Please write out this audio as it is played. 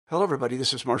Hello, everybody.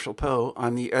 This is Marshall Poe.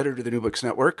 I'm the editor of the New Books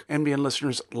Network. NBN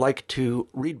listeners like to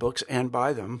read books and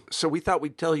buy them. So we thought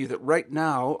we'd tell you that right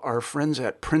now, our friends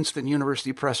at Princeton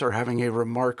University Press are having a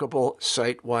remarkable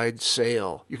site-wide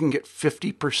sale. You can get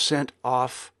 50%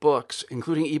 off books,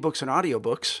 including ebooks and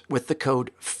audiobooks, with the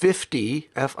code 50,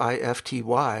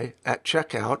 F-I-F-T-Y, at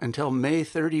checkout until May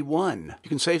 31. You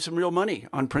can save some real money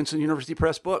on Princeton University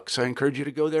Press books. I encourage you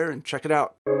to go there and check it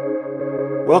out.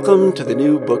 Welcome to the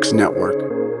New Books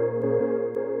Network.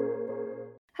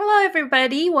 Hello,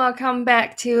 everybody. Welcome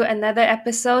back to another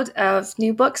episode of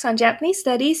New Books on Japanese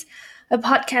Studies, a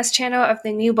podcast channel of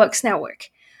the New Books Network.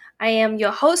 I am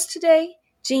your host today,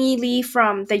 Jingyi Lee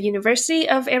from the University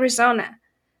of Arizona.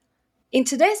 In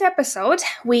today's episode,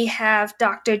 we have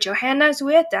Dr. Johanna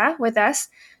Zueta with us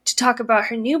to talk about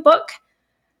her new book,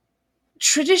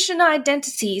 Traditional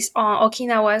Identities on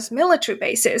Okinawa's Military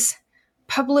Bases,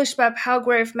 published by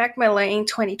Palgrave Macmillan in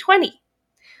 2020.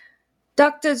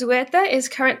 Dr. Zueta is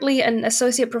currently an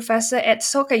associate professor at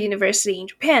Soka University in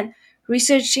Japan,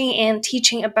 researching and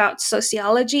teaching about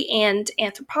sociology and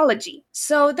anthropology.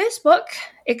 So this book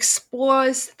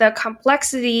explores the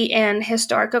complexity and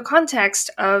historical context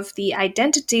of the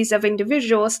identities of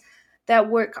individuals that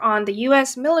work on the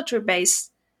U.S. military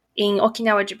base in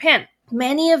Okinawa, Japan.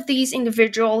 Many of these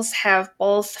individuals have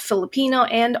both Filipino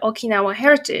and Okinawan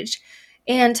heritage,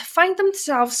 and find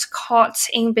themselves caught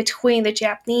in between the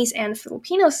Japanese and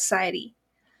Filipino society.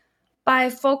 By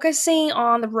focusing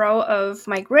on the role of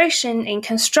migration in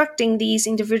constructing these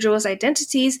individuals'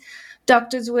 identities,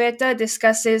 Dr. Zueta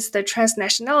discusses the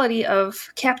transnationality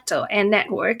of capital and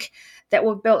network that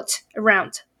were built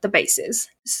around the bases.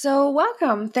 So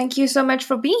welcome. Thank you so much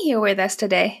for being here with us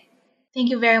today.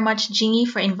 Thank you very much, Jingy,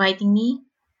 for inviting me.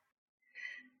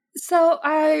 So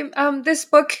this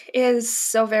book is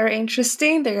so very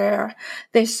interesting.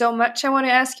 There's so much I want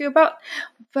to ask you about,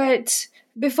 but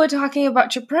before talking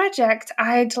about your project,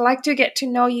 I'd like to get to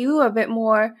know you a bit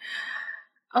more.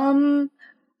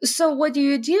 So what do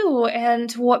you do,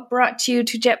 and what brought you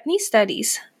to Japanese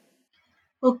studies?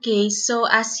 Okay, so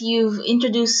as you've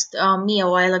introduced me a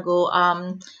while ago,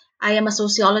 I am a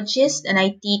sociologist and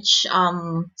I teach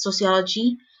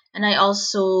sociology, and I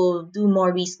also do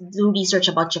research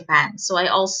about Japan. So I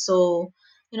also,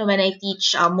 when I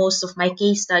teach, most of my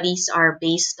case studies are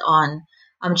based on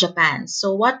Japan.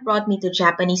 So what brought me to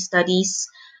Japanese studies?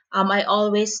 I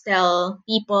always tell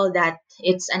people that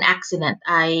it's an accident.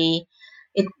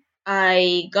 It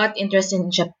I got interested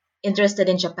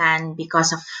in Japan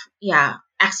because of,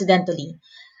 accidentally.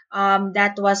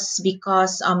 That was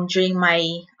because during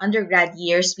my undergrad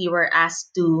years, we were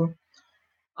asked to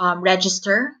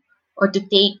register or to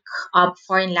take up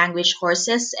foreign language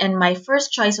courses, and my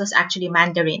first choice was actually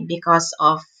Mandarin because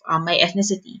of my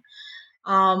ethnicity.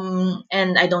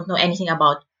 And I don't know anything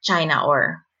about China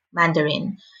or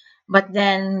Mandarin. But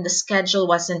then the schedule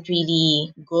wasn't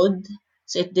really good.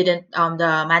 So it didn't,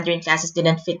 the Mandarin classes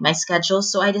didn't fit my schedule.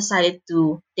 So I decided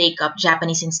to take up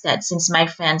Japanese instead, since my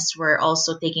friends were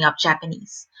also taking up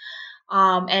Japanese.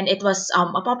 And it was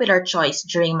a popular choice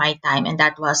during my time. And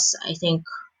that was, I think,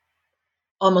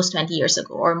 almost 20 years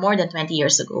ago or more than 20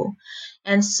 years ago.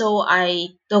 And so I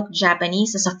took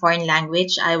Japanese as a foreign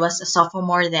language. I was a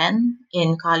sophomore then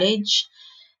in college.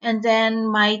 And then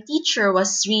my teacher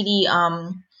was really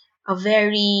a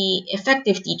very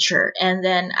effective teacher. And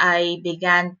then I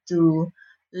began to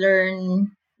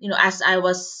learn, as I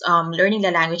was learning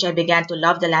the language, I began to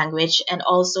love the language. And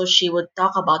also, she would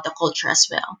talk about the culture as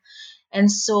well.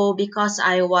 And so, because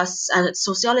I was a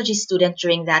sociology student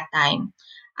during that time,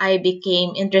 I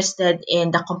became interested in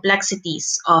the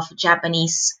complexities of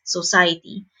Japanese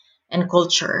society and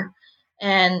culture,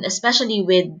 and especially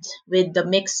with the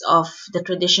mix of the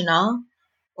traditional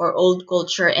or old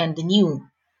culture and the new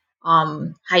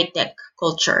high tech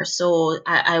culture. So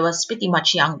I was pretty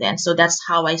much young then, so that's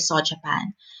how I saw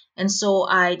Japan, and so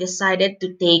I decided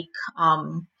to take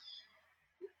a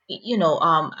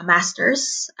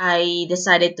master's. I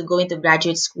decided to go into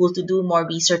graduate school to do more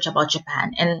research about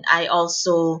Japan. And I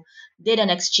also did an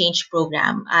exchange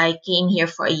program. I came here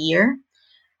for a year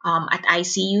at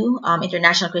ICU,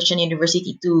 International Christian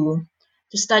University, to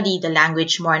study the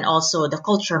language more and also the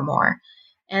culture more.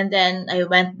 And then I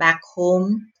went back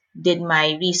home, did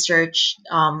my research,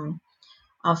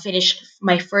 finished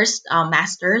my first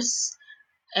master's.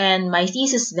 And my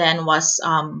thesis then was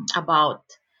about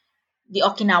the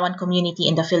Okinawan community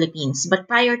in the Philippines. But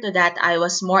prior to that, I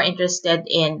was more interested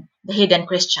in the hidden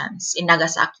Christians in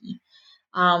Nagasaki.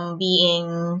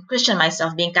 Being Christian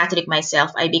myself, being Catholic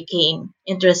myself, I became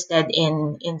interested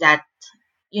in that,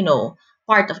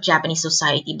 part of Japanese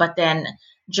society. But then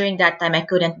during that time, I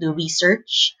couldn't do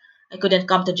research. I couldn't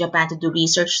come to Japan to do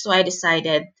research. So I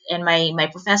decided, and my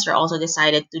professor also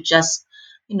decided to just,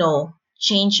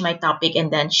 change my topic.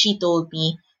 And then she told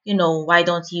me, why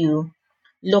don't you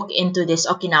look into this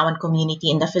Okinawan community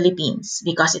in the Philippines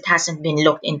because it hasn't been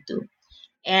looked into.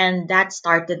 And that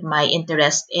started my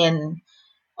interest in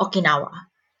Okinawa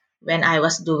when I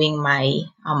was doing my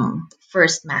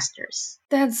first master's.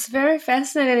 That's very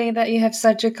fascinating that you have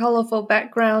such a colorful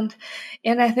background.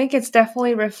 And I think it's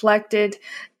definitely reflected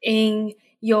in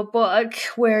your book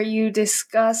where you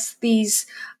discuss these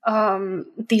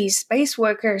space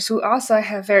workers who also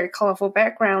have very colorful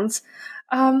backgrounds.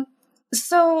 Um,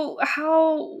 so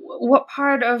what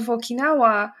part of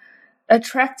Okinawa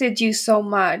attracted you so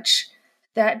much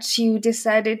that you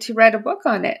decided to write a book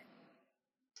on it?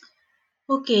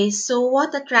 Okay, so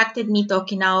what attracted me to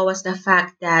Okinawa was the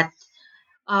fact that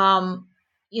um,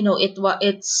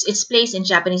 it's placed in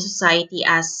Japanese society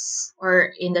as,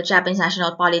 or in the Japanese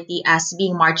national polity, as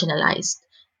being marginalized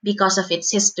because of its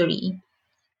history,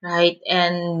 right?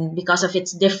 And because of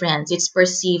its difference, its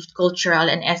perceived cultural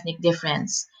and ethnic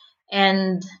difference.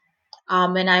 And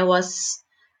when I was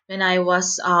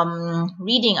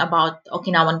reading about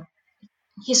Okinawan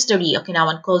history,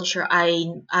 Okinawan culture,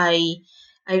 I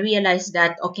realized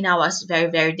that Okinawa is very,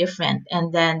 very different,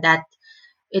 and then that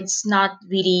it's not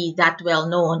really that well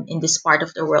known in this part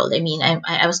of the world. I mean,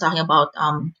 I was talking about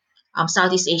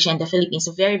Southeast Asia and the Philippines.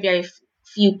 So very, very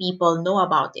few people know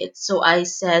about it. So I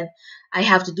said I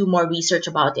have to do more research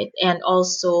about it, and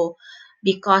also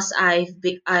because I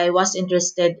was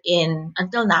interested in,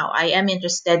 until now I am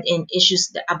interested in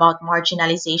issues about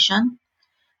marginalization,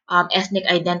 ethnic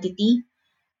identity,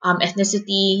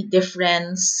 ethnicity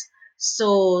difference.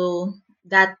 So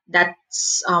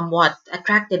that's what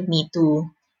attracted me to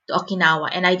Okinawa,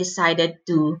 and I decided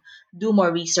to do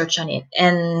more research on it.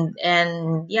 And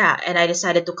yeah, and I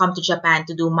decided to come to Japan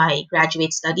to do my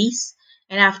graduate studies.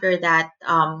 And after that,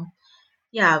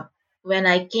 yeah, when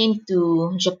I came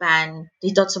to Japan, to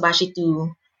Hitotsubashi,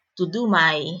 to do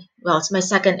my, well, it's my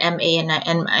second MA and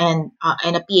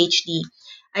a PhD,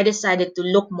 I decided to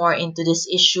look more into this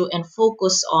issue and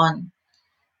focus on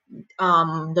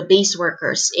the base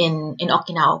workers in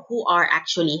Okinawa, who are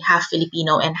actually half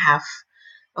Filipino and half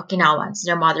Okinawans.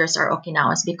 Their mothers are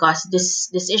Okinawans, because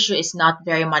this issue is not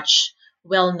very much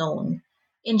well known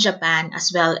in Japan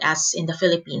as well as in the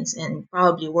Philippines and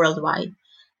probably worldwide.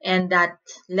 And that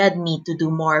led me to do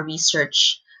more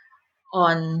research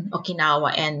on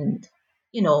Okinawa, and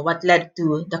what led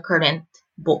to the current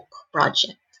book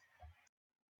project.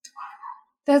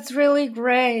 That's really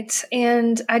great.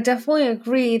 And I definitely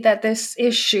agree that this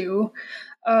issue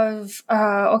of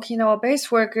Okinawa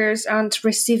based workers aren't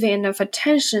receiving enough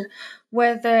attention,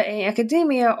 whether in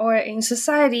academia or in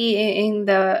society, in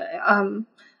the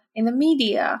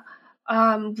media.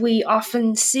 We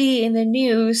often see in the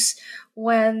news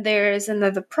when there is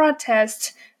another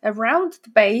protest around the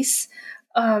base,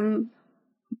 um,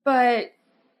 but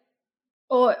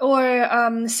or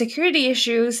security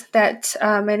issues that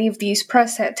many of these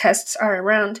protests are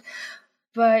around,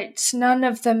 but none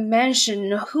of them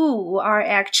mention who are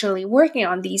actually working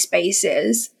on these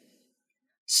bases.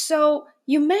 So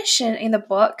you mentioned in the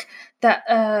book that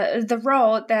the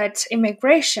role that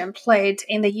immigration played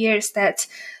in the years that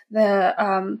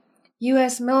the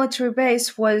U.S. military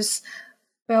base was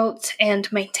built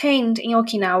and maintained in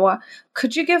Okinawa.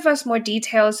 Could you give us more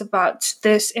details about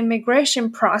this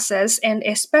immigration process, and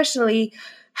especially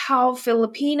how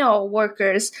Filipino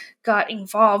workers got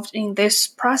involved in this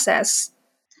process?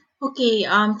 Okay,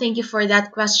 thank you for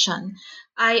that question.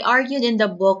 I argued in the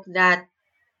book that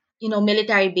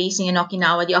military basing in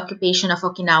Okinawa, the occupation of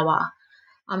Okinawa,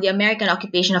 the American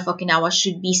occupation of Okinawa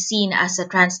should be seen as a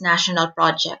transnational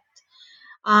project.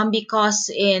 Because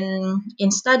in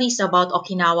studies about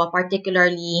Okinawa,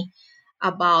 particularly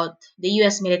about the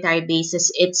U.S. military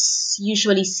bases, it's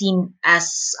usually seen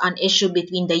as an issue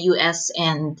between the U.S.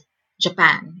 and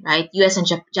Japan, right? U.S. and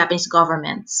Japanese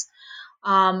governments.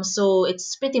 So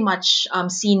it's pretty much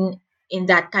seen in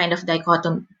that kind of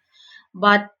dichotomy.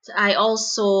 But I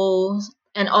also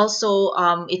and also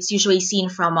it's usually seen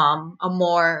from a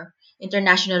more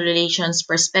international relations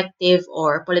perspective,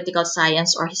 or political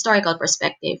science or historical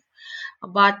perspective.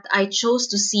 But I chose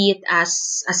to see it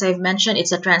as I've mentioned,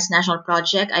 it's a transnational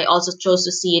project. I also chose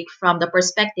to see it from the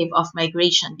perspective of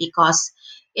migration, because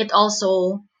it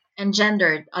also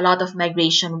engendered a lot of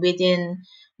migration within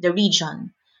the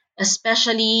region,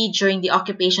 especially during the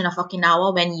occupation of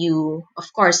Okinawa, when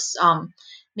of course,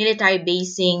 military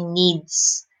basing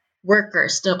needs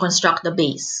workers to construct the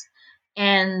base.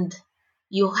 And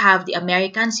you have the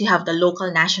Americans, you have the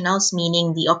local nationals,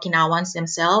 meaning the Okinawans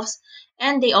themselves,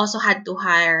 And they also had to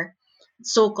hire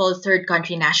so-called third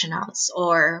country nationals,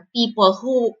 or people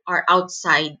who are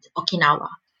outside Okinawa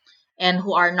and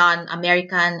who are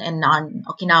non-American and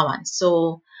non-Okinawan.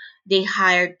 So they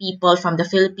hired people from the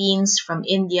Philippines, from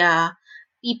India,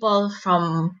 people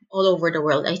from all over the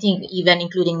world. I think even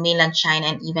including mainland China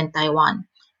and even Taiwan,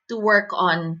 to work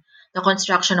on the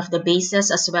construction of the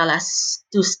bases, as well as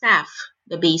to staff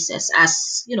the bases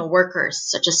as, workers,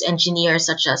 such as engineers,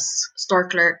 such as store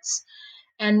clerks.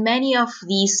 And many of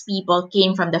these people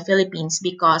came from the Philippines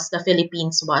because the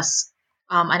Philippines was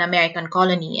an American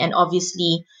colony, and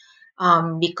obviously,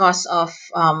 because of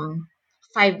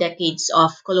 5 decades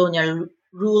of colonial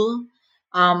rule,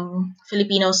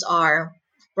 Filipinos are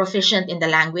proficient in the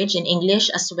language, in English,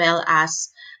 as well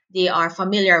as they are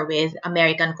familiar with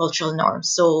American cultural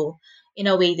norms. So, in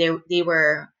a way, they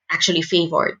were actually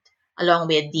favored along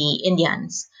with the Indian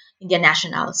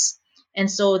nationals. And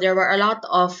so there were a lot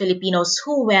of Filipinos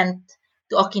who went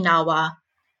to Okinawa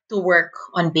to work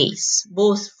on base,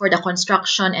 both for the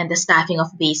construction and the staffing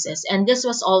of bases. And this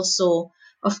was also,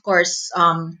 of course,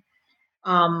 um,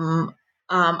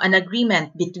 an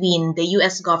agreement between the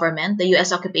U.S. government, the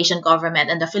U.S. occupation government,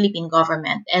 and the Philippine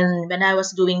government. And when I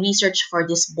was doing research for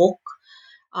this book,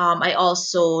 I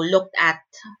also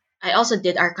I also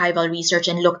did archival research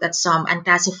and looked at some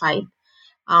unclassified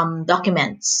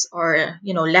documents, or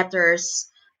letters,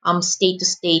 state to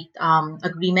state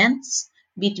agreements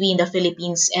between the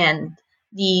Philippines and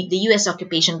the U.S.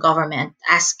 occupation government,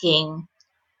 asking,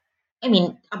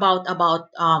 about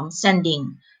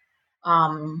sending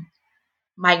um,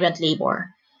 migrant labor.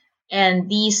 And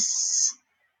these,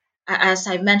 as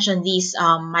I've mentioned, these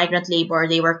migrant labor,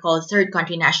 they were called third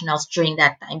country nationals during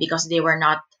that time, because they were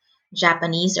not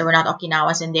Japanese, they were not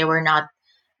Okinawans, and they were not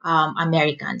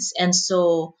Americans. And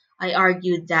so I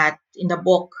argued that in the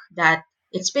book that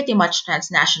it's pretty much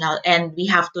transnational, and we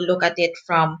have to look at it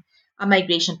from a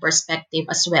migration perspective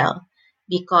as well,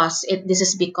 because this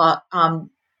is because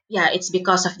it's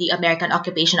because of the American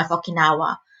occupation of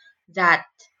Okinawa that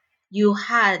you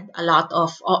had a lot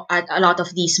of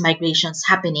these migrations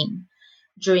happening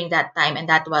during that time, and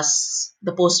that was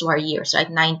the post-war years,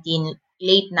 right?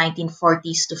 Late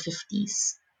 1940s to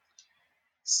 50s.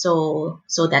 So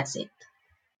that's it.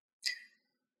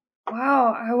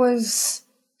 Wow, I was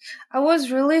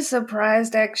really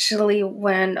surprised actually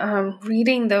when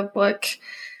reading the book,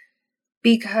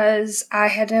 because I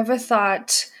had never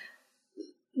thought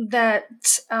that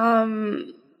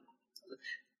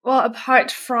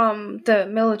apart from the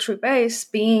military base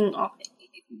being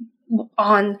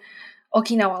on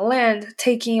Okinawa land,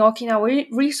 taking Okinawa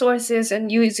resources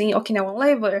and using Okinawan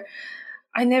labor,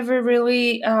 I never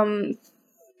really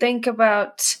think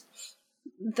about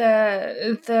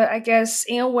the I guess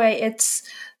in a way it's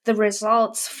the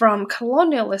results from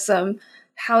colonialism,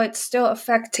 how it's still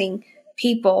affecting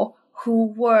people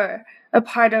who were a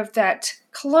part of that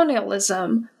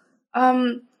colonialism.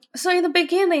 So in the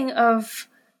beginning of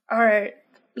our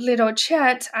little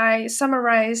chat, I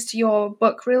summarized your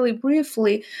book really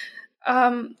briefly.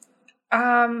 Um,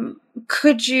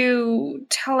 could you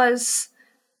tell us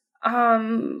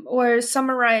or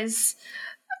summarize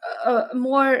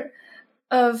more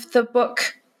of the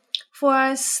book for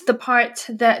us, the part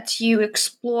that you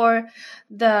explore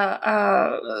the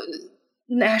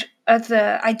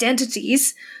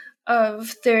identities of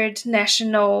third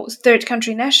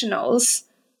country nationals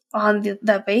on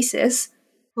the basis?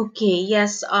 Okay,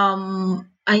 yes.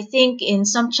 I think in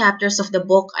some chapters of the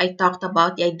book, I talked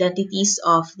about the identities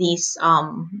of these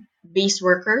base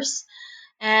workers.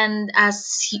 And I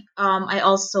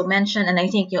also mentioned, and I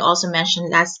think you also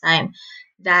mentioned last time,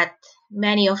 that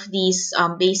many of these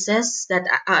base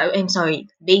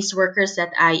workers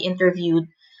that I interviewed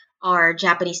are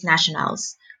Japanese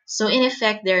nationals. So in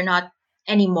effect, they're not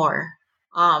anymore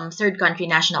third country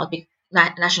nationals,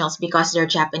 because they're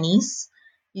Japanese.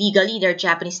 Legally, they're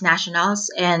Japanese nationals,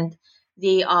 and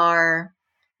they are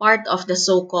part of the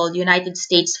so-called United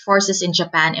States Forces in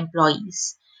Japan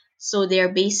employees. So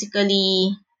they're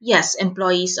basically, yes,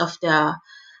 employees of the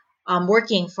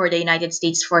working for the United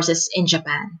States Forces in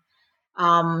Japan.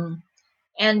 Um,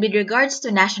 and with regards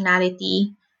to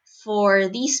nationality, for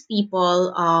these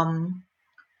people,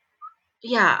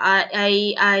 yeah,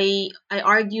 I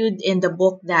argued in the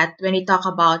book that when we talk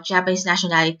about Japanese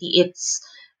nationality,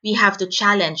 we have to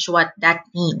challenge what that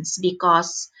means,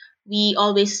 because we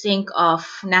always think of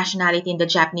nationality in the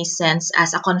Japanese sense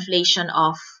as a conflation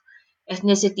of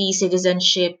ethnicity,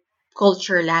 citizenship,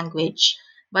 culture, language.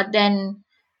 But then,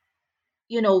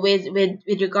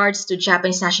 with regards to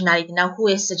Japanese nationality, now who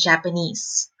is a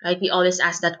Japanese, right? We always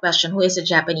ask that question: who is a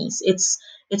Japanese?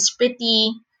 It's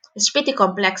pretty is pretty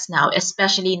complex now,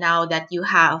 especially now that you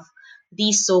have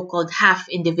these so-called half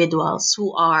individuals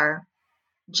who are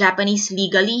Japanese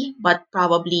legally, but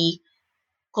probably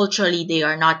culturally they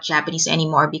are not Japanese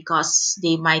anymore because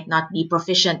they might not be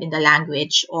proficient in the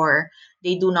language, or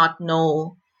they do not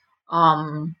know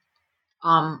um,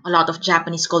 a lot of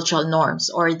Japanese cultural norms,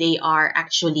 or they are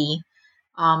actually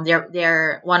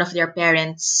their one of their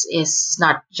parents is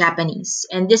not Japanese.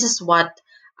 And this is what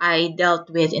I dealt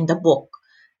with in the book.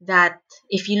 That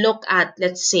if you look at,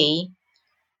 let's say,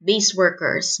 base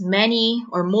workers, many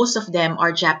or most of them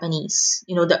are Japanese.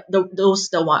 You know,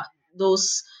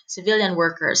 those civilian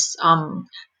workers.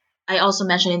 I also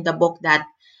mentioned in the book that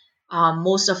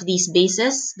most of these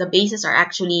bases, the bases are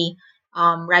actually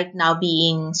right now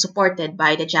being supported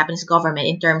by the Japanese government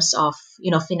in terms of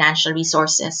financial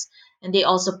resources, and they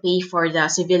also pay for the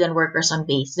civilian workers on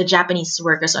base, the Japanese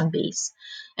workers on base,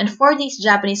 and for these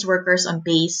Japanese workers on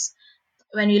base,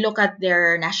 when we look at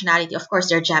their nationality, of course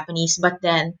they're Japanese, but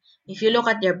then if you look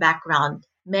at their background,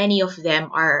 many of them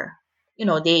are,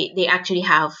 they actually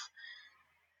have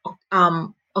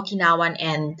Okinawan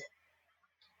and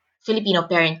Filipino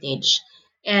parentage.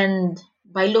 And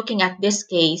by looking at this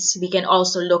case, we can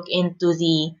also look into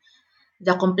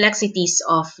the complexities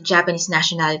of Japanese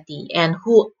nationality and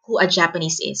who a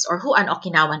Japanese is or who an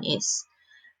Okinawan is,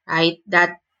 right?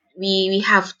 That we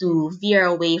have to veer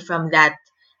away from that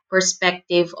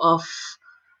perspective of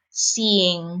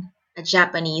seeing a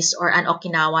Japanese or an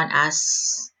Okinawan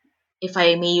as, if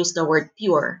I may use the word,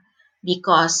 pure,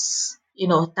 because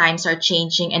times are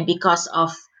changing, and because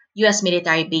of U.S.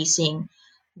 military basing,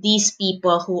 these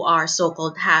people who are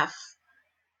so-called half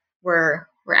were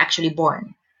actually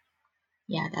born.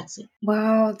 Yeah, that's it.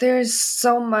 Wow, there's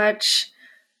so much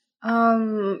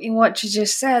in what you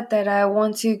just said that I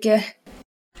want to get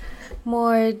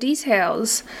more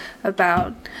details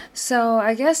about. So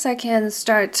I guess I can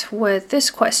start with this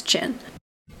question.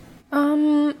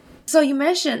 So you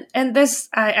mentioned, and this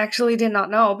I actually did not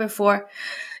know before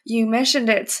you mentioned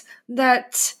it,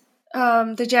 that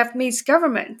the Japanese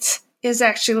government is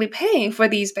actually paying for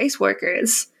these base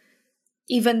workers,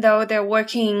 even though they're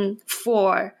working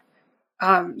for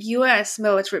U.S.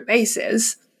 military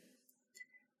bases.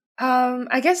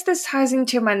 I guess this ties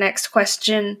into my next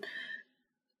question.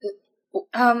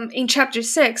 In Chapter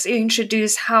 6, you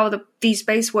introduce how these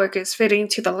base workers fit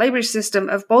into the labor system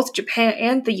of both Japan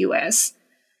and the U.S.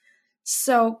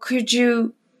 So could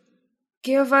you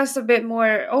give us a bit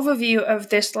more overview of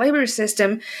this labor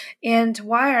system, and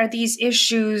why are these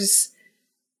issues,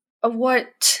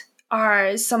 what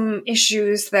are some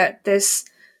issues that this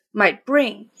might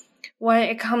bring when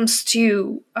it comes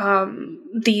to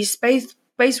these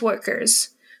base workers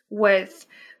with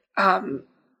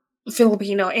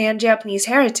Filipino and Japanese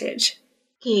heritage?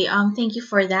 Okay, thank you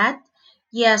for that.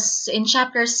 Yes, in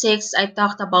chapter 6, I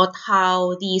talked about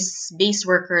how these base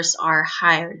workers are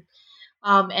hired.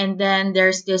 And then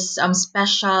there's this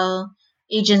special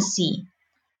agency,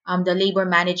 the Labor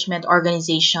Management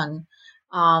Organization,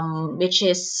 which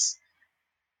is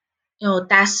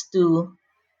tasked to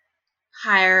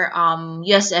hire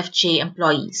USFJ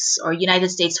employees, or United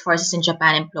States Forces in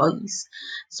Japan employees.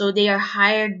 So they are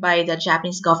hired by the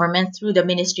Japanese government through the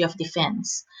Ministry of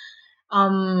Defense.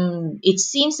 It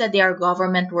seems that they are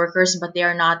government workers, but they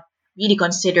are not really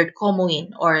considered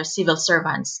komuin or civil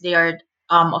servants. They are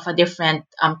of a different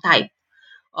type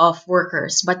of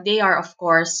workers, but they are, of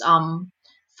course,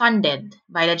 funded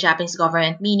by the Japanese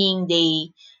government, meaning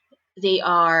they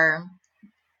are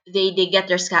they get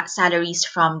their salaries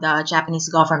from the Japanese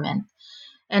government.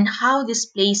 And how this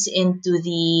plays into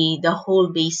the whole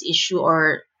base issue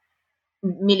or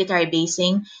military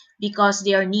basing, because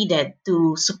they are needed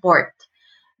to support.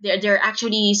 They're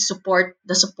actually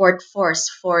the support force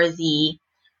for the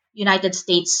United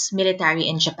States military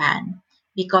in Japan,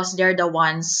 because they're the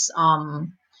ones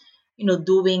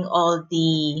doing all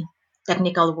the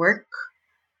technical work,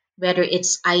 whether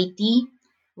it's IT,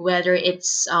 whether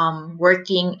it's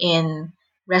working in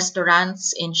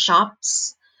restaurants, in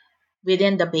shops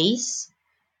within the base,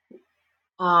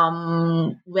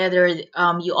 whether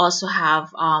you also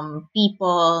have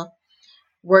people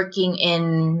working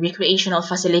in recreational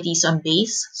facilities on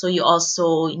base. So you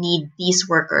also need these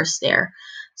workers there.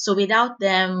 So without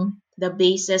them, the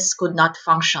bases could not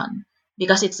function,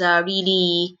 because it's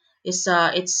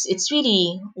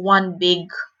really one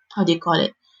big, how do you call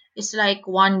it? It's like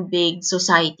one big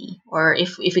society, or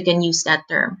if we can use that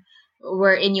term,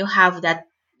 wherein you have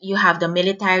the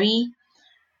military,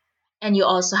 and you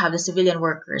also have the civilian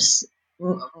workers,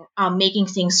 making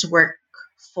things work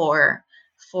for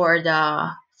for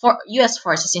the for U.S.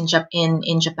 forces in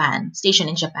Japan, stationed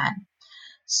in Japan.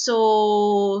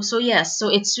 So yes, so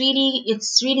it's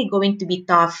really going to be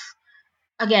tough.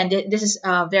 Again, this is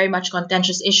a very much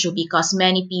contentious issue because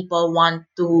many people want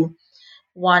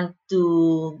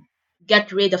to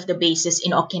get rid of the bases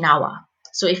in Okinawa.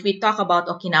 So if we talk about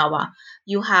Okinawa,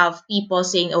 you have people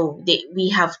saying, "Oh, we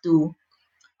have to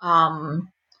um,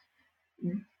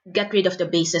 get rid of the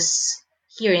bases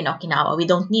here in Okinawa. We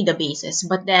don't need the bases."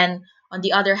 But then, on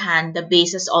the other hand, the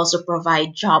bases also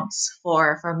provide jobs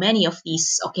for many of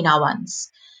these Okinawans.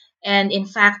 And in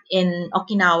fact, in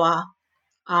Okinawa,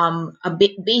 a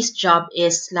base job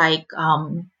is like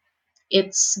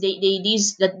it's they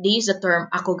use the term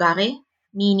akogare,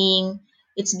 meaning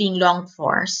it's being longed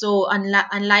for. So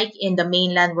unlike in the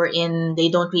mainland wherein they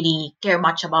don't really care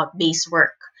much about base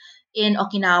work, in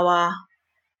Okinawa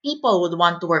people would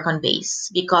want to work on base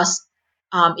because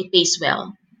it pays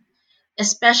well,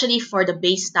 especially for the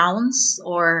base towns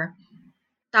or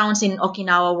towns in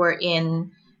Okinawa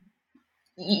wherein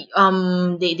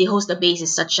they host the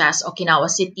bases such as Okinawa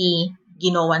City,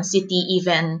 Ginowan City,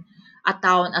 even a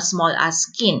town as small as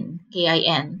Kin.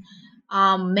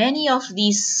 Many of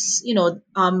these,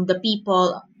 the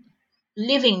people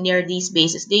living near these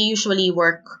bases, they usually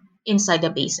work inside the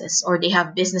bases or they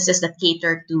have businesses that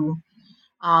cater to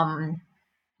um,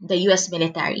 the U.S.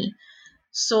 military.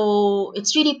 So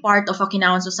it's really part of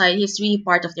Okinawan society. It's really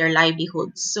part of their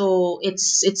livelihood. So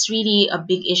it's really a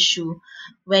big issue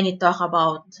when you talk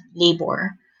about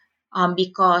labor,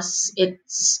 because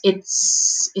it's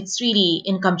really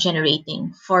income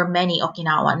generating for many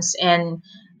Okinawans,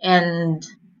 and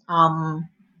um,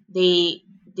 they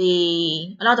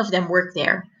a lot of them work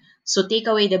there. So take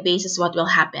away the base is what will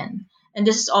happen, and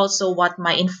this is also what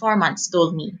my informants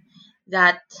told me,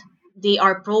 that they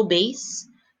are pro base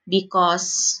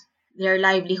because their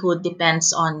livelihood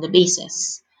depends on the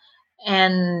bases.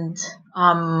 And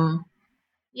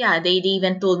yeah, they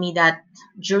even told me that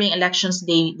during elections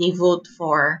they vote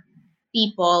for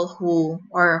people who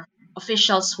or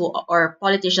officials who or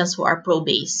politicians who are pro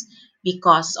base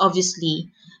because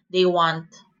obviously they want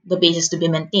the bases to be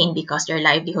maintained because their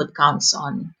livelihood counts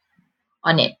on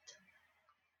it.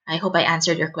 I hope I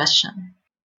answered your question.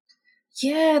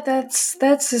 Yeah,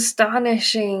 that's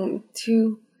astonishing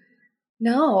to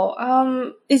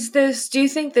know. Is this? Do you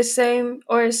think the same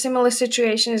or a similar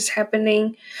situation is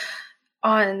happening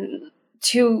on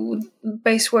to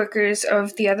base workers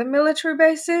of the other military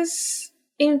bases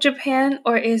in Japan,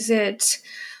 or is it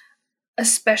a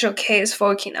special case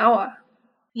for Okinawa?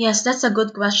 Yes, that's a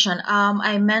good question.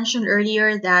 I mentioned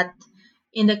earlier that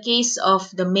in the case of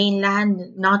the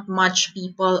mainland, not much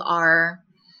people are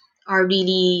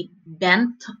really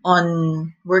bent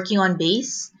on working on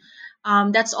base.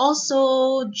 That's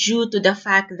also due to the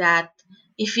fact that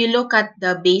if you look at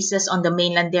the bases on the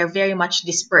mainland, they're very much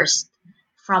dispersed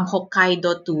from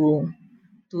Hokkaido to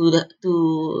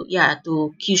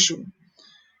Kyushu.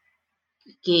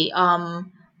 Okay.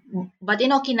 But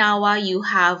in Okinawa, you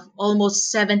have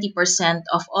almost 70%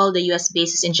 of all the U.S.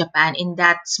 bases in Japan in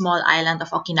that small island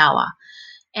of Okinawa.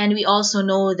 And we also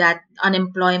know that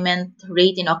unemployment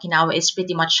rate in Okinawa is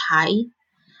pretty much high.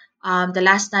 The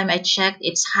last time I checked,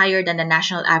 it's higher than the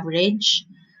national average.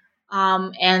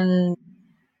 And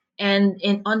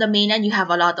on the mainland, you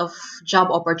have a lot of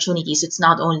job opportunities. It's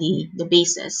not only the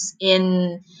bases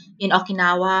in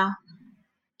Okinawa,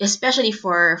 especially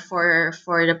for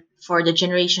the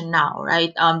generation now,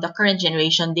 right? The current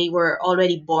generation, they were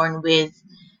already born with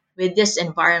this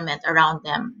environment around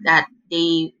them that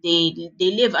they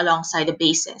live alongside the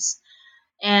bases.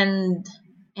 And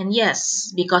and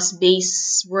yes, because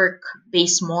base work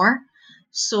pays more,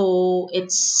 so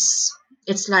it's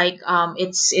like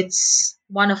it's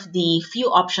one of the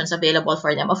few options available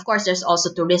for them. Of course, there's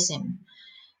also tourism,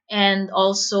 and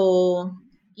also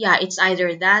yeah, it's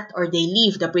either that or they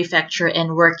leave the prefecture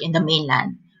and work in the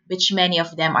mainland, which many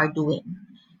of them are doing.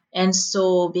 And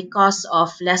so because of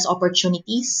less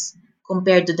opportunities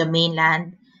compared to the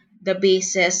mainland, the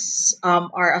bases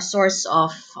are a source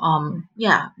of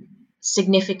yeah,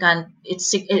 significant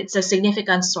it's a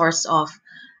significant source of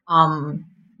um,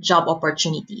 job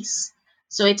opportunities.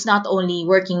 So it's not only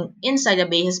working inside the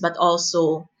bases, but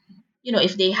also,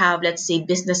 if they have, let's say,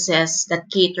 businesses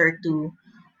that cater to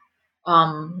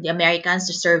the Americans,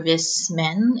 the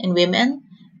servicemen and women,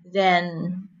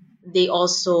 then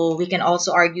we can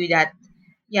also argue that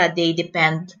yeah, they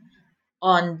depend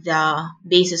on the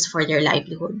basis for their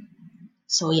livelihood.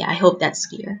 So yeah, I hope that's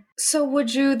clear. So,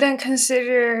 would you then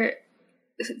consider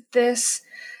this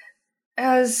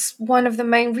as one of the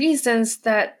main reasons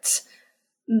that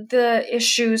the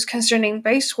issues concerning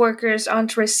base workers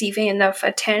aren't receiving enough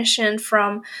attention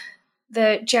from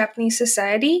the Japanese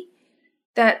society?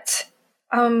 that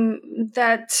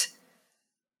that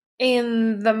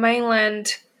in the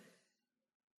mainland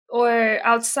or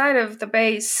outside of the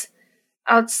base,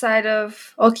 outside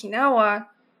of Okinawa,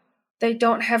 they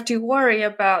don't have to worry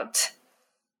about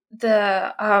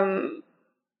the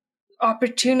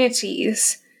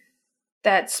opportunities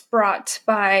that's brought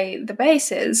by the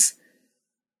bases.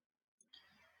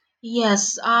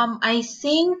 Yes, I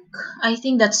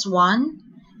think that's one.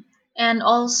 And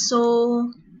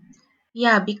also,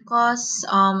 yeah, because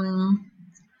in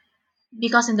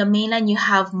the mainland you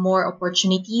have more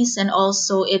opportunities, and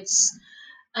also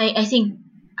I think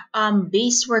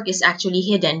base work is actually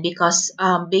hidden because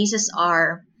bases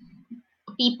are,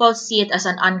 people see it as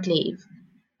an enclave.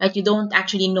 Like, you don't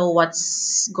actually know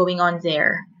what's going on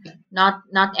there. Not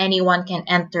anyone can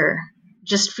enter,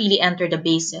 just freely enter the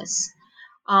bases.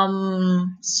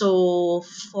 So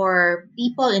for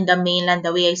people in the mainland,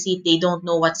 the way I see it, they don't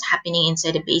know what's happening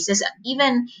inside the bases.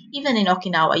 Even in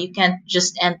Okinawa, you can't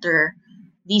just enter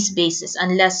these bases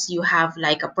unless you have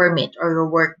like a permit or you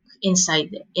work inside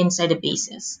the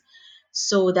bases.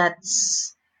 So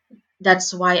that's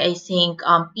why I think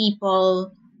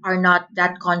people are not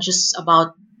that conscious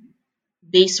about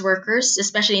base workers,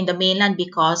 especially in the mainland,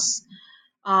 because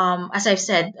as I've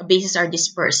said, bases are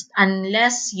dispersed.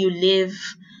 Unless you live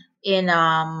in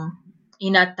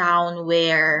a town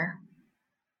where,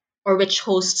 or which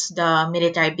hosts the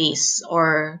military base,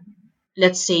 or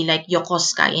let's say like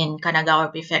Yokosuka in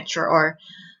Kanagawa Prefecture, or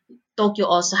Tokyo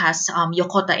also has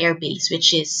Yokota Air Base,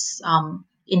 which is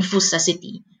in Fusa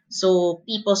City. So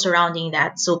people surrounding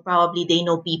that, so probably they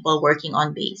know people working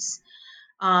on base.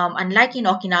 Unlike in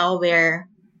Okinawa,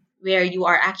 where you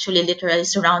are actually literally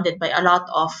surrounded by a lot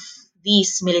of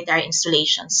these military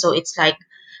installations. So it's like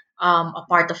a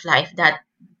part of life that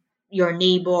your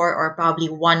neighbor or probably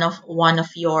one of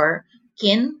your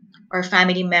kin or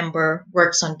family member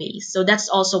works on base. So that's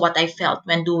also what I felt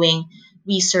when doing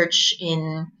research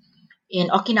in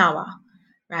Okinawa,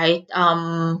 right?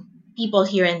 People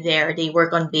here and there, they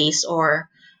work on base, or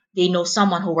they know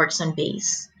someone who works on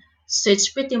base. So it's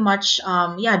pretty much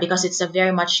yeah, because it's a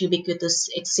very much ubiquitous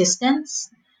existence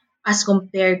as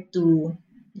compared to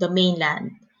the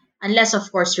mainland, unless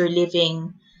of course you're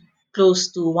living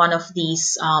close to one of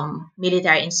these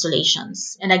military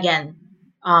installations. And again,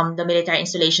 the military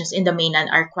installations in the mainland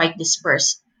are quite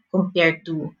dispersed compared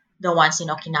to the ones in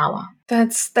Okinawa.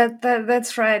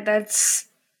 That's right. That's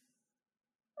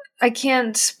I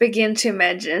can't begin to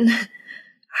imagine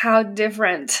how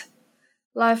different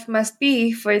life must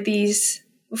be for these,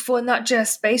 for not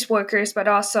just space workers but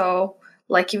also,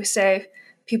 like you say,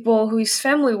 people whose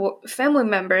family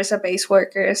members are base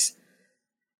workers.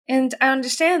 And I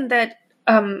understand that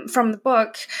from the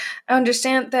book, I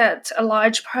understand that a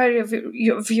large part of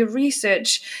your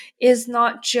research is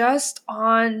not just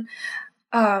on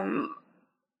um,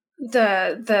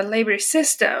 the labor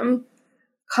system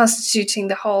constituting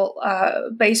the whole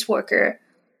base worker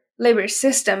labor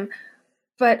system,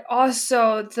 but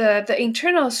also the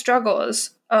internal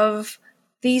struggles of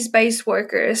these base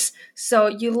workers. So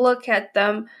you look at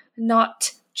them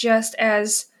not just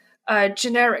as a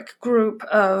generic group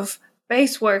of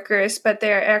base workers, but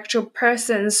they're actual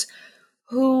persons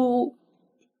who,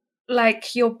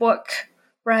 like your book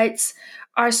writes,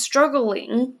 are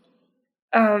struggling,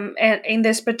 and in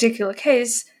this particular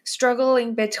case,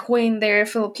 struggling between their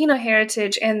Filipino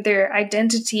heritage and their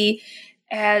identity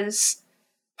as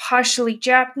partially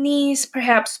Japanese,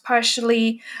 perhaps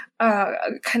partially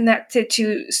connected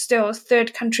to still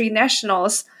third country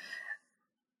nationals.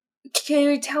 Can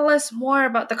you tell us more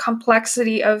about the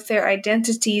complexity of their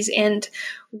identities and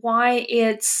why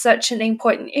it's such an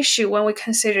important issue when we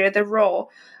consider the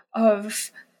role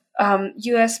of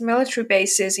US military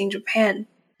bases in Japan?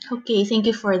 Okay, thank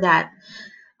you for that.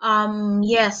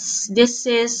 Yes, this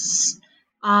is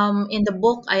in the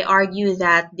book. I argue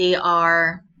that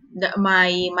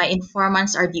my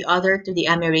informants are the other to the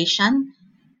Amerasian,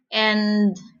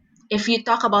 and if you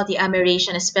talk about the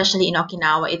Amerasian, especially in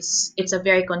Okinawa, it's a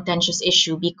very contentious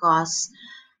issue because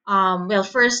well,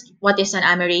 first, what is an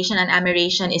Amerasian? An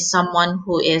Amerasian is someone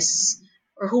who is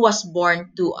or who was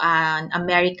born to an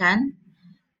American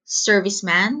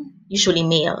serviceman, usually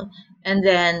male, and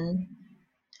then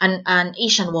an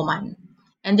Asian woman.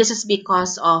 And this is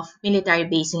because of military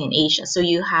basing in Asia. So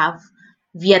you have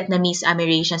Vietnamese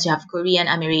Amerasians, you have Korean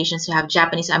Amerasians, you have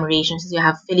Japanese Amerasians, you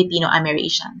have Filipino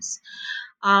Amerasians.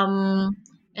 Um,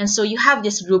 and so you have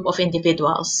this group of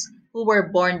individuals who were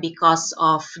born because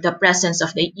of the presence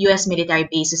of the US military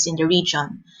bases in the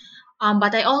region.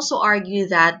 But I also argue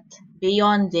that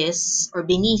beyond this or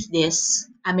beneath this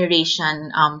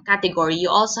Amerasian category. You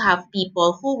also have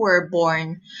people who were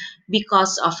born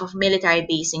because of military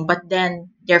basing, but then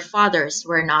their fathers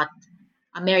were not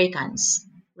Americans.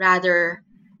 Rather,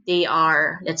 they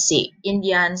are, let's say,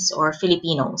 Indians or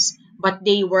Filipinos, but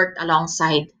they worked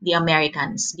alongside the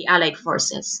Americans, the Allied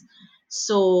forces.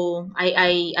 So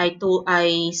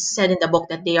I said in the book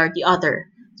that they are the other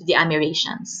to the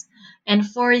Amerasians. And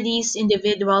for these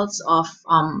individuals of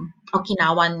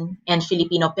Okinawan and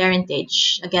Filipino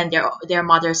parentage, again, their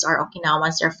mothers are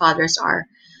Okinawans, their fathers are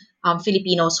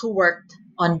Filipinos who worked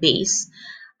on base.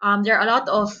 There are a lot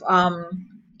of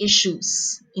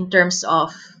issues in terms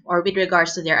of or with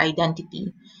regards to their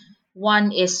identity.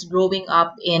 One is growing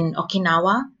up in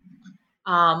Okinawa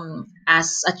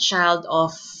as a child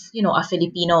of a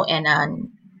Filipino and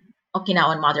an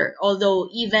Okinawan mother. Although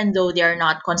even though they are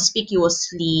not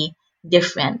conspicuously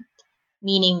different,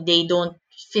 meaning they don't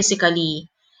physically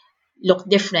look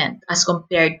different as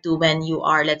compared to when you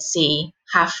are, let's say,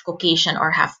 half Caucasian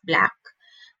or half black.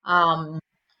 Um,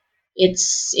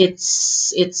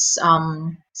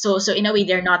 so in a way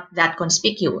they're not that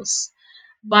conspicuous,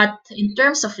 but in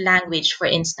terms of language, for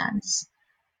instance,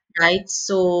 right?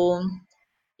 So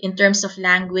in terms of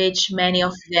language, many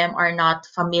of them are not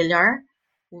familiar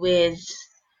with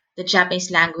the Japanese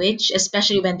language,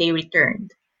 especially when they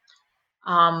returned.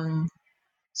 um,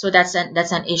 so that's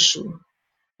an issue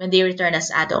when they return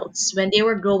as adults. When they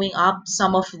were growing up,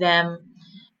 some of them,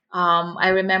 I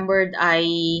remembered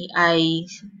I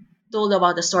told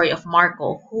about the story of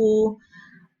Marco, who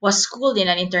was schooled in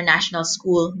an international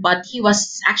school, but he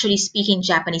was actually speaking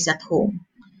Japanese at home.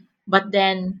 But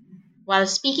then, while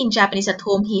speaking Japanese at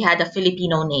home, he had a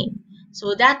Filipino name.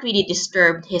 So that really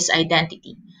disturbed his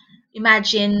identity.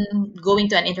 Imagine going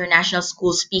to an international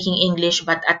school speaking English,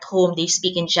 but at home they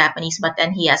speak in Japanese, but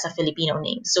then he has a Filipino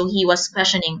name. So he was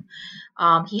questioning,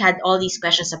 he had all these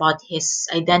questions about his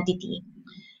identity.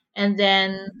 And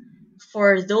then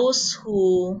for those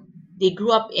who they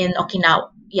grew up in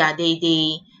Okinawa, yeah,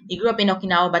 they grew up in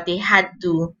Okinawa, but they had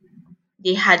to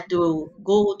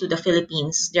go to the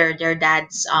Philippines, their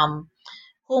dad's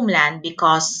homeland,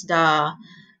 because the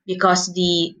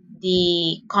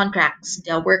contracts,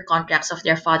 the work contracts of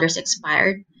their fathers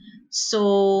expired.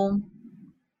 So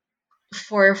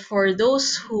for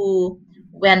those who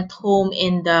went home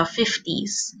in the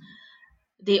 50s,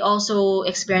 they also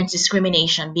experienced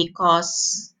discrimination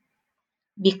because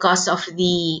of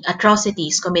the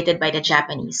atrocities committed by the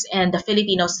Japanese. And the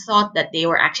Filipinos thought that they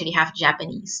were actually half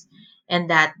Japanese, and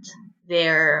that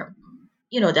they're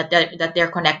that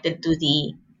they're connected to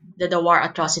the war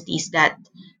atrocities that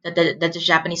the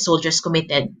Japanese soldiers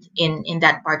committed in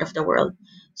that part of the world.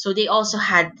 So they also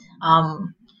had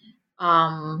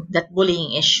that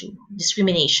bullying issue,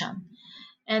 discrimination.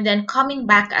 And then coming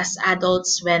back as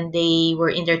adults when they were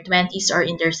in their 20s or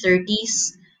in their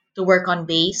 30s to work on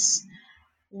base,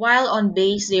 while on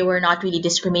base, they were not really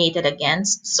discriminated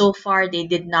against. So far, they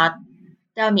did not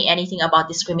tell me anything about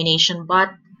discrimination, but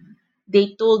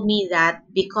they told me that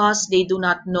because they do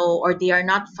not know or they are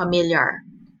not familiar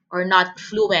or not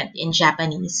fluent in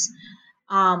Japanese,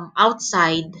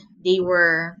 outside they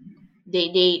were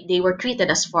they were treated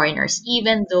as foreigners,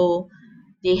 even though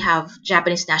they have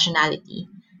Japanese nationality.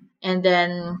 And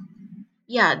then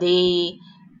yeah,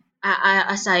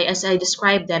 as I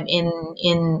described them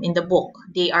in the book,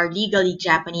 they are legally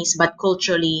Japanese, but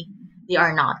culturally they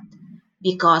are not,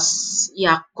 because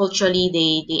yeah, culturally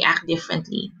they act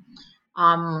differently.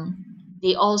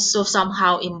 They also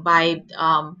somehow imbibed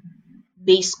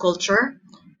base culture.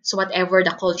 So whatever the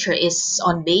culture is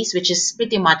on base, which is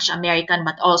pretty much American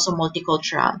but also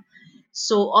multicultural.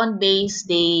 So on base,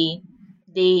 they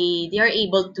are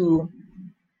able to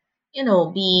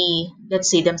be, let's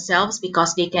say, themselves,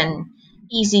 because they can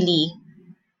easily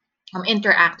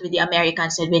interact with the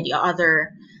Americans and with the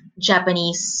other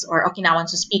Japanese or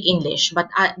Okinawans who speak English. But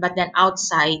then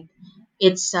outside,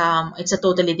 it's a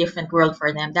totally different world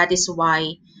for them. That is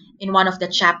why in one of the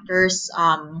chapters,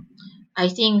 I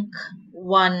think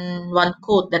one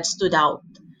quote that stood out,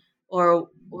 or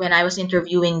when I was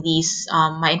interviewing these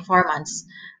my informants,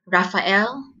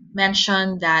 Raphael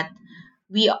mentioned that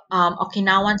we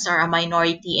Okinawans are a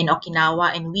minority in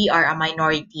Okinawa, and we are a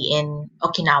minority in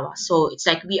Okinawa. So it's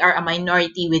like we are a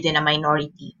minority within a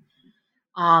minority.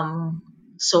 Um,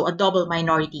 so a double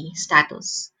minority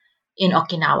status in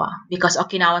Okinawa, because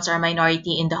Okinawans are a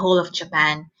minority in the whole of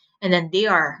Japan, and then they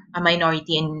are a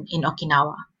minority in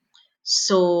Okinawa.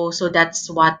 So that's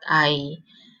what I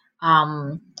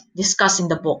discuss in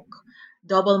the book.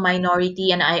 Double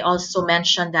minority, and I also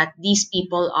mentioned that these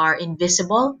people are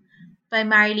invisible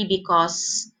primarily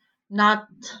because not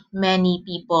many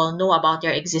people know about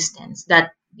their existence.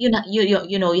 That you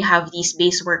have these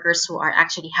base workers who are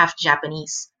actually half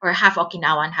Japanese or half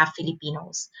Okinawan, half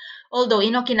Filipinos. Although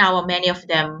in Okinawa, many of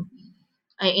them,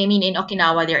 I mean, in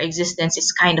Okinawa, their existence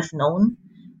is kind of known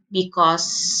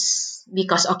because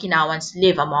Okinawans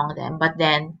live among them. But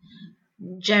then,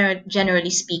 generally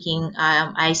speaking,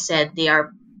 I said they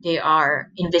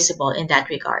are invisible in that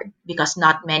regard because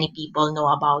not many people know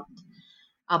about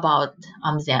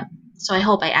them. So I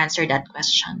hope I answered that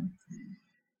question.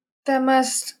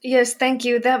 Yes, thank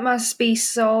you. That must be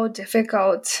so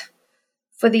difficult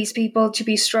for these people to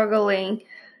be struggling,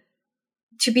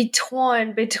 to be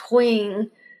torn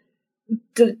between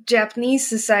the Japanese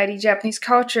society, Japanese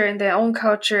culture, and their own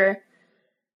culture,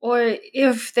 or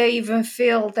if they even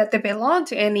feel that they belong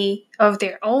to any of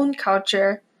their own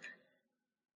culture.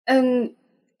 And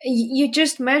you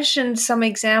just mentioned some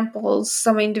examples,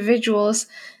 some individuals,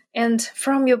 and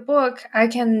from your book, I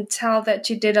can tell that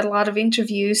you did a lot of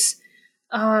interviews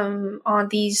on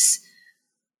these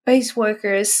base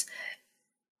workers.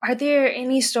 Are there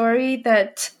any story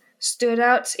that stood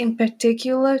out in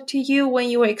particular to you when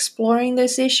you were exploring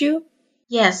this issue?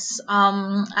 Yes,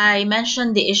 I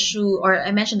mentioned the issue, or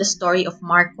I mentioned the story of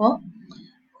Marco,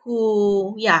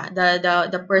 who, yeah,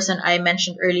 the person I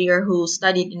mentioned earlier, who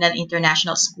studied in an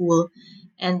international school,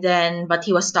 and then but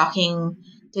he was talking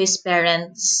to his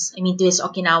parents, I mean to his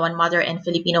Okinawan mother and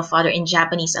Filipino father in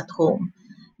Japanese at home,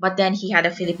 but then he had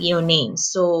a Filipino name,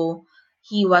 so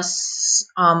he was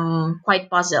quite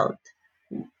puzzled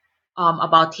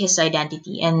about his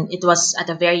identity, and it was at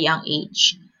a very young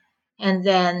age. And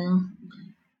then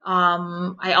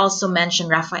I also mentioned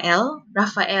Raphael,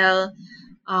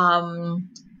 um,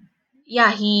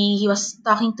 yeah, he was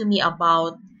talking to me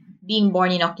about being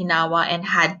born in Okinawa and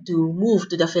had to move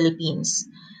to the Philippines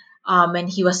when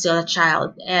he was still a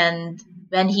child. And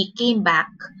when he came back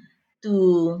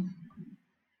to,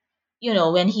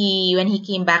 when he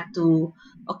came back to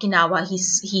Okinawa,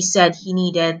 he said he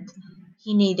needed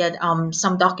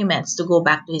some documents to go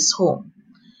back to his home,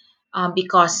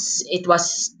 because it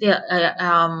was still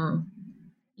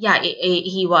yeah,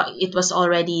 it was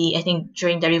already, I think,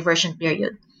 during the reversion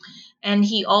period. And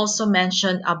he also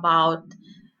mentioned about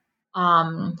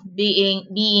being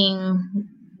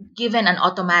given an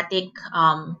automatic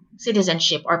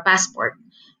citizenship or passport,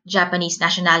 Japanese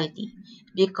nationality,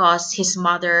 because his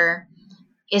mother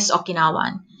is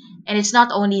Okinawan. And it's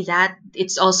not only that;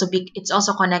 it's also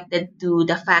connected to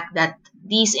the fact that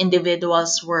these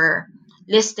individuals were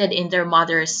listed in their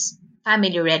mother's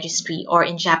family registry, or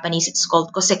in Japanese it's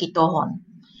called kosekitohon.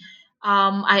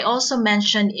 I also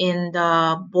mentioned in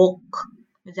the book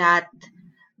that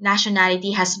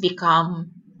nationality has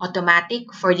become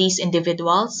automatic for these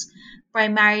individuals,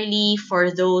 primarily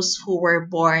for those who were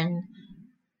born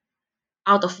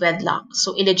out of wedlock,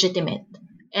 so illegitimate.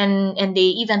 And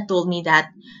they even told me that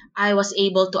I was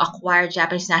able to acquire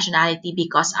Japanese nationality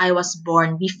because I was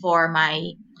born before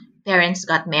my parents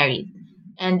got married.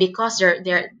 And because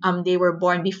they were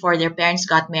born before their parents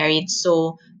got married,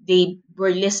 so they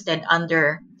were listed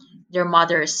under their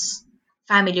mother's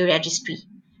family registry.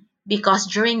 Because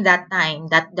during that time,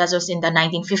 that was in the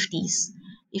 1950s,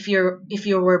 if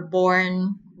you were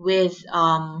born with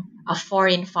a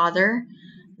foreign father,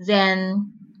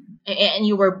 then and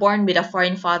you were born with a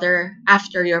foreign father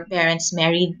after your parents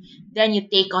married, then you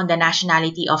take on the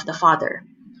nationality of the father.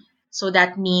 So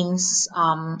that means,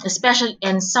 especially,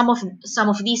 and some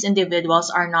of these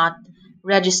individuals are not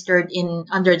registered in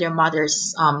under their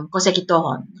mother's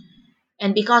kosekitohon,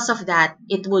 and because of that,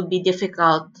 it would be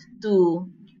difficult to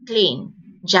claim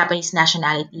Japanese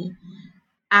nationality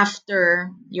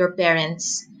after your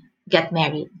parents get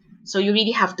married. So you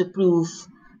really have to prove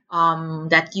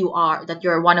that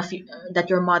you're one of you, that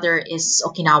your mother is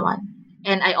Okinawan.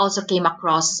 And I also came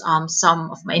across some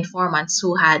of my informants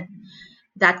who had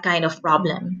that kind of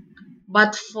problem.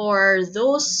 But for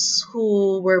those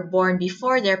who were born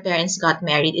before their parents got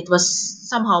married, it was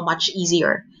somehow much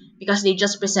easier because they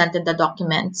just presented the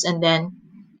documents, and then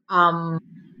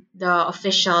the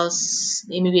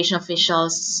immigration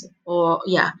officials, or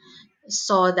yeah,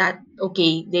 saw that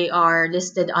okay, they are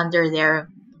listed under their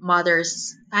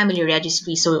mother's family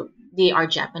registry, so they are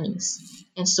Japanese,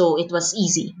 and so it was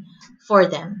easy for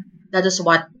them. That is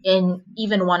what, and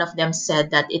even one of them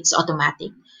said that it's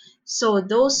automatic. So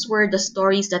those were the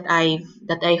stories that I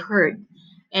heard,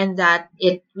 and that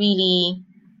it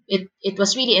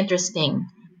was really interesting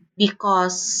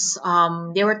because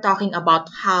they were talking about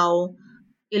how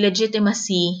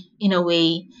illegitimacy, in a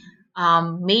way,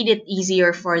 made it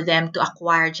easier for them to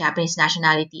acquire Japanese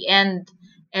nationality. And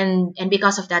and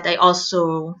because of that, I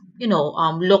also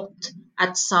looked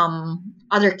at some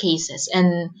other cases,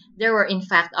 and there were in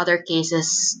fact other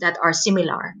cases that are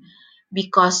similar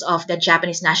because of the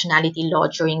Japanese nationality law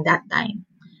during that time,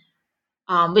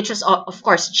 which was of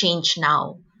course changed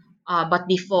now, but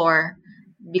before,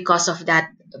 because of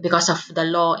that, because of the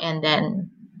law, and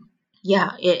then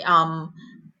yeah,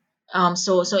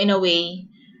 so in a way,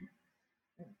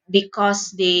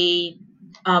 because they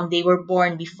were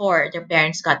born before their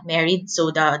parents got married,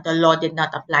 so the law did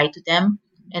not apply to them,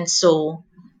 and so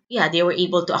yeah, they were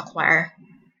able to acquire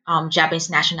Japanese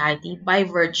nationality by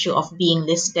virtue of being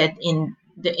listed in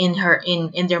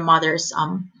their mother's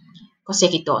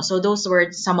kosekito. So those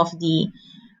were some of the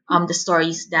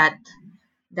stories that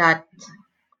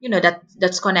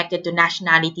that's connected to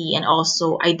nationality and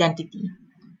also identity.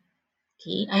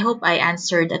 Okay, I hope I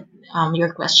answered that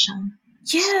your question.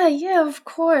 Yeah, yeah, of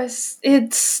course.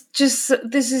 It's just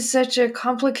this is such a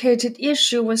complicated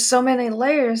issue with so many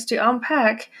layers to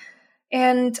unpack.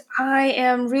 And I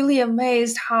am really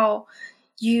amazed how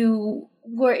you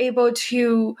were able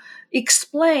to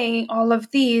explain all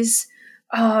of these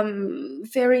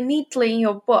very neatly in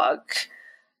your book.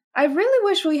 I really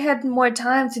wish we had more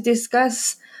time to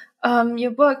discuss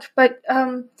your book, but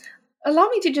allow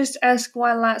me to just ask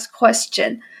one last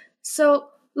question. So,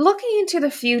 looking into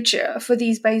the future for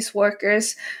these base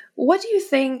workers, what do you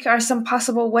think are some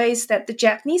possible ways that the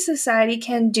Japanese society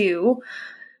can do,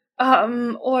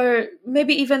 or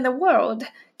maybe even the world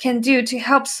can do to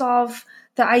help solve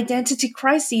the identity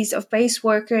crises of base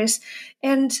workers?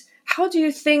 And how do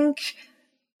you think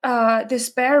this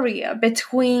barrier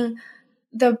between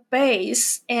the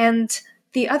base and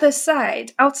the other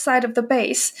side, outside of the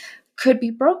base, could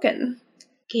be broken?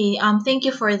 Okay, thank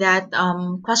you for that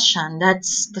question.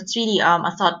 That's really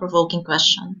a thought-provoking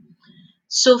question.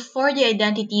 So for the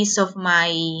identities of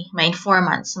my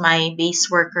informants, my base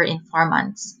worker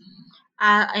informants,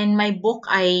 in my book,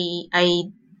 I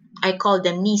call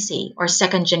them Nisei, or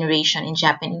second generation in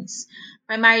Japanese,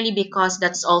 primarily because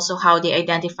that's also how they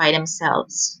identify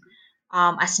themselves,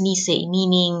 as Nisei,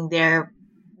 meaning their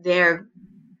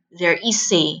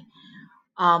Issei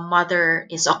mother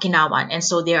is Okinawan, and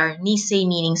so they are Nisei,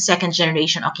 meaning second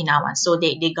generation Okinawan. So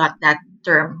they got that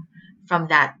term from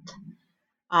that,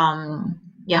 from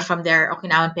their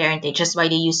Okinawan parentage. That's why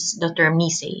they use the term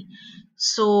Nisei.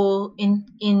 So in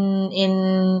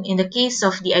the case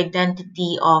of the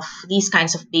identity of these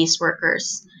kinds of base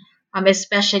workers,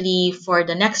 especially for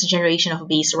the next generation of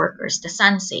base workers, the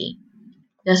Sansei,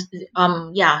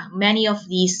 many of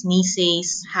these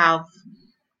Niseis have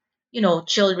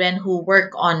children who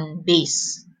work on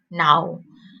base now.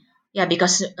 Yeah,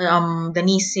 because the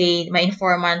Nisei, my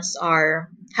informants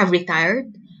have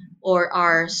retired or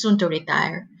are soon to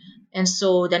retire, and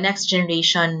so the next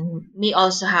generation may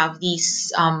also have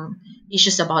these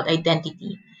issues about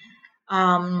identity.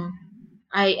 Um,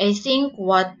 I think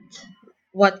what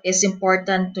is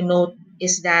important to note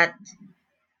is that,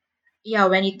 yeah,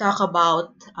 when you talk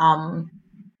about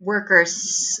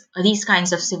workers, these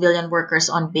kinds of civilian workers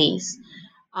on base,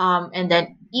 and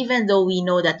then even though we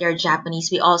know that they're Japanese,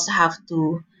 we also have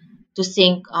to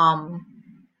think,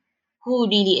 who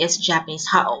really is Japanese,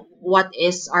 how what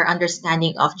is our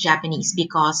understanding of Japanese,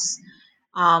 because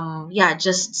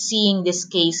just seeing this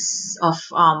case of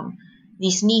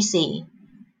these Nisei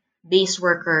base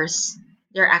workers,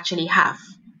 they're actually half,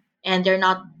 and they're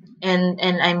not, and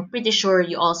I'm pretty sure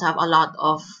you also have a lot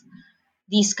of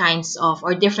these kinds of,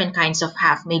 or different kinds of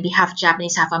half, maybe half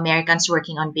Japanese, half Americans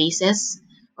working on bases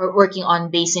or working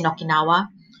on base in Okinawa.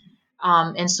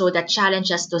 And so that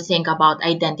challenges us to think about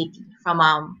identity from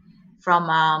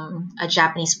a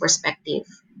Japanese perspective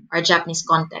or a Japanese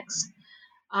context.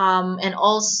 And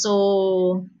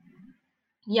also,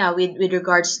 yeah, with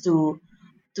regards to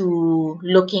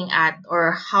looking at,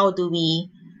 or how do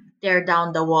we tear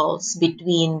down the walls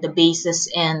between the bases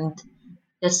and,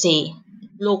 let's say,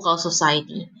 local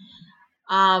society.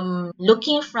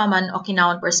 Looking from an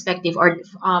Okinawan perspective, or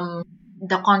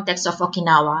the context of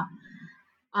Okinawa,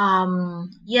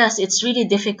 yes, it's really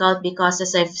difficult because,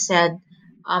 as I've said,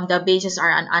 the bases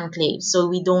are an enclave, so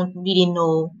we don't really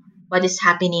know what is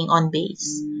happening on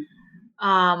base.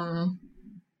 Um,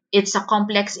 it's a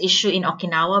complex issue in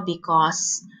Okinawa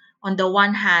because, on the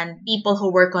one hand, people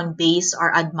who work on base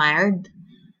are admired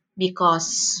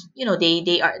because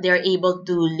they're able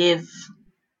to live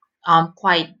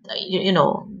quite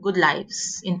good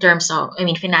lives in terms of, I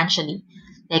mean, financially,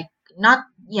 like, not,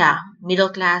 yeah, middle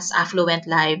class affluent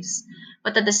lives,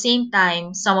 but at the same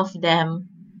time, some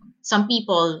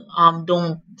people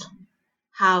don't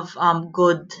have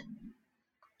good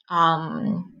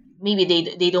um maybe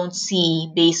they don't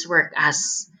see base work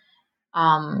as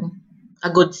um, a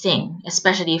good thing,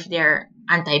 especially if they're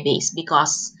anti-base,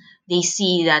 because they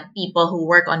see that people who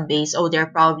work on base, oh, they're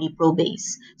probably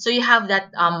pro-base. So you have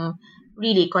that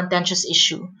really contentious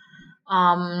issue.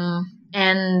 And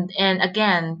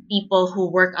again, people who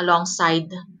work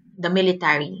alongside the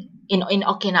military in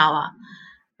Okinawa,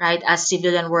 right, as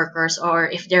civilian workers, or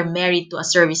if they're married to a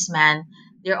serviceman,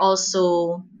 they're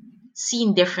also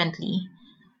seen differently.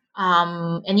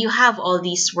 And you have all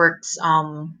these works,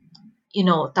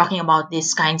 talking about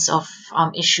these kinds of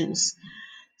issues.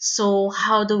 So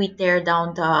how do we tear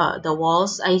down the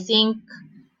walls? I think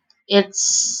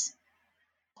it's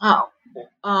uh,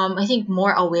 I think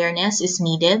more awareness is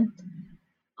needed,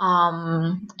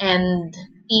 and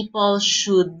people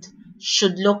should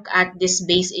look at this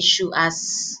base issue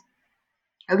as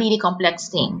a really complex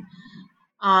thing.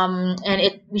 And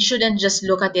we shouldn't just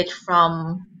look at it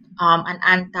from an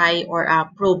anti or a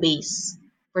pro base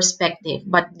perspective,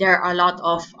 but there are a lot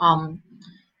of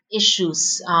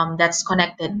issues that's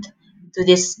connected to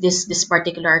this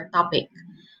particular topic.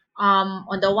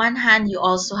 On the one hand, you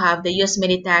also have the U.S.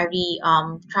 military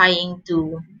trying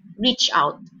to reach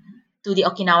out to the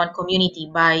Okinawan community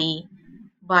by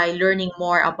learning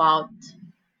more about,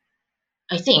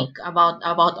 I think, about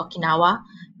Okinawa.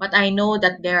 But I know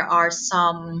that there are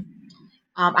some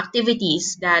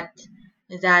activities that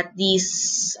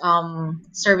these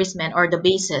servicemen or the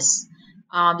bases,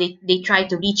 they try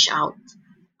to reach out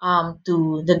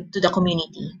to the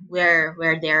community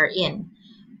where they're in.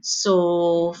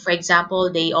 So, for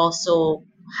example, they also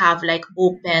have like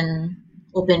open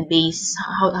base.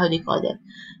 How do you call it?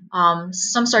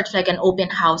 Some sort of like an open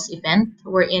house event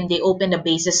wherein they open the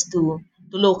bases to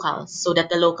locals so that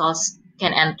the locals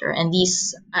can enter. And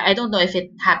these, I don't know if it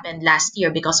happened last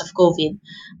year because of COVID,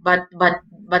 but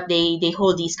they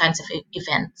hold these kinds of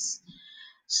events.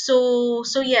 So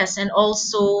yes, and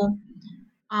also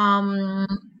um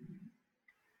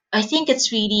I think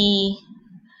it's really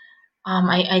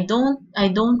I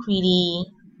don't really,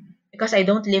 because I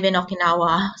don't live in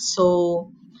Okinawa,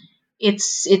 so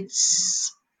it's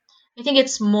I think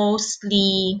it's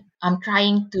mostly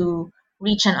trying to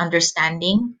reach an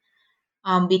understanding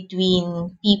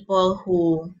between people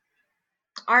who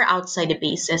are outside the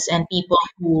bases and people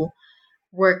who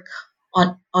work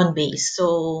on base.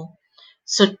 So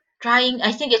trying,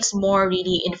 I think it's more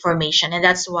really information, and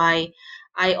that's why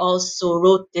I also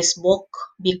wrote this book,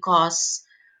 because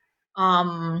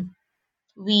um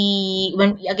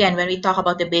when we talk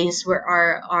about the base, where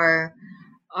our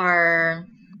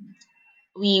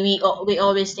we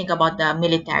always think about the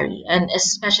military, and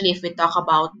especially if we talk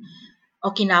about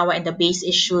Okinawa and the base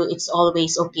issue, it's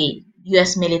always okay,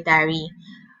 US military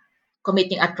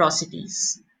committing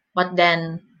atrocities. But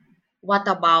then what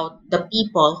about the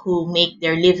people who make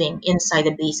their living inside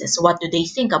the bases? What do they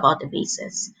think about the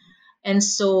bases? And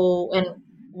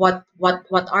what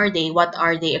are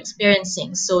they,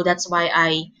 experiencing? So that's why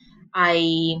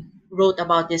I wrote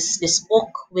about this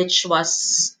book, which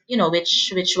was,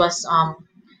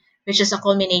 which is a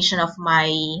culmination of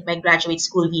my graduate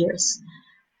school years.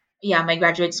 Yeah, my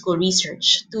graduate school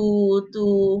research,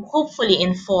 to hopefully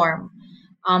inform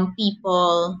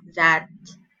people that,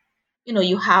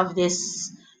 you have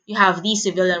these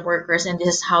civilian workers, and this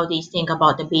is how they think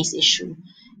about the base issue,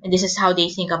 and this is how they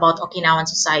think about Okinawan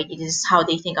society, this is how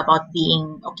they think about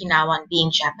being Okinawan,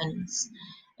 being Japanese,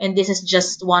 and this is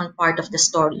just one part of the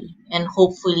story. And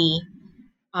hopefully,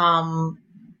 um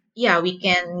yeah, we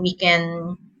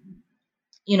can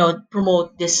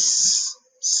promote this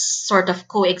sort of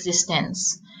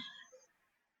coexistence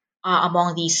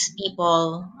among these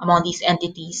people, among these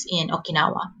entities in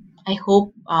Okinawa. I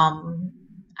hope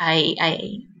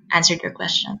I answered your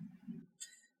question.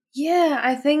 Yeah,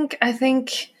 I think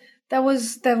that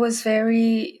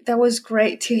was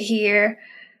great to hear.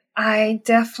 I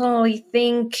definitely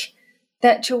think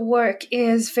that your work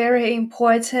is very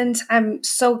important. I'm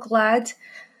so glad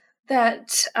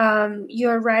that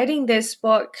you're writing this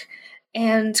book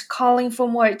and calling for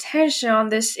more attention on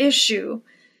this issue,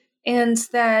 and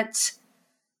that,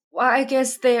 well, I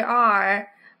guess there are,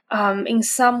 in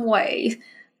some way,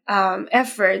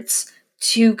 efforts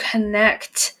to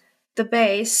connect the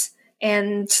base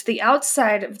and the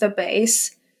outside of the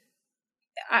base.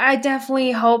 I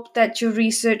definitely hope that your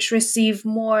research receive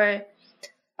more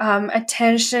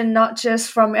attention, not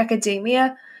just from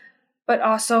academia, but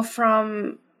also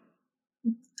from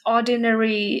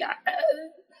ordinary.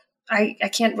 I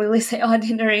can't really say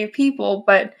ordinary people,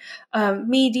 but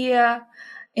media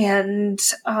and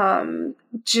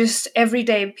just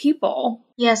everyday people.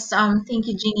 Yes, thank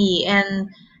you, Jingy.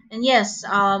 And yes,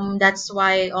 that's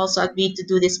why I also agreed to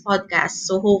do this podcast.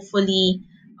 So hopefully,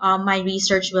 my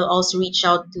research will also reach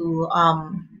out to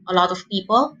a lot of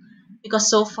people, because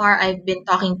so far I've been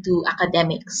talking to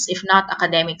academics, if not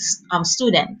academics,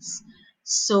 students.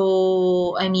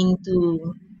 So I mean,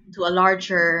 to a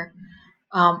larger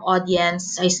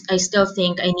audience, I still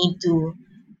think I need to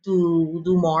do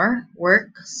more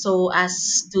work so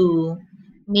as to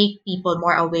make people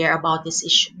more aware about this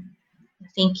issue.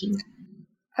 Thank you.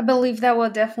 I believe that will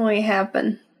definitely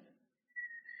happen.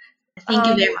 Thank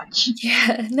you very much.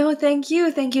 Yeah, no, thank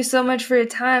you. Thank you so much for your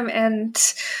time, and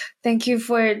thank you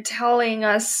for telling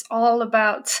us all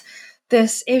about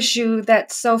this issue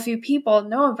that so few people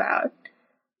know about.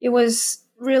 It was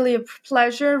really a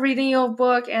pleasure reading your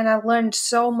book, and I learned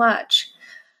so much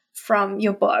from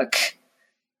your book.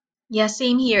 Yeah,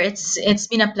 same here. It's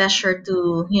been a pleasure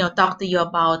to talk to you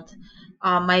about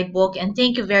my book, and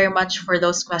thank you very much for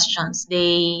those questions.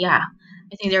 I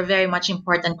think they're very much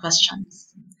important questions.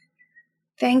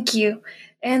 Thank you.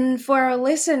 And for our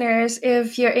listeners,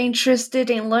 if you're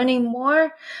interested in learning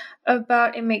more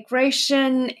about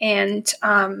immigration and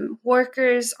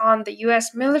workers on the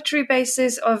U.S. military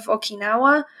bases of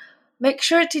Okinawa, make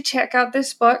sure to check out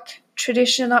this book,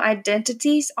 Traditional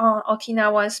Identities on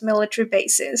Okinawa's Military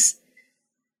Bases.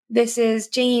 This is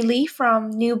Janie Lee from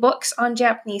New Books on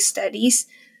Japanese Studies.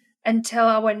 Until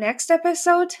our next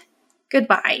episode,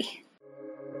 goodbye.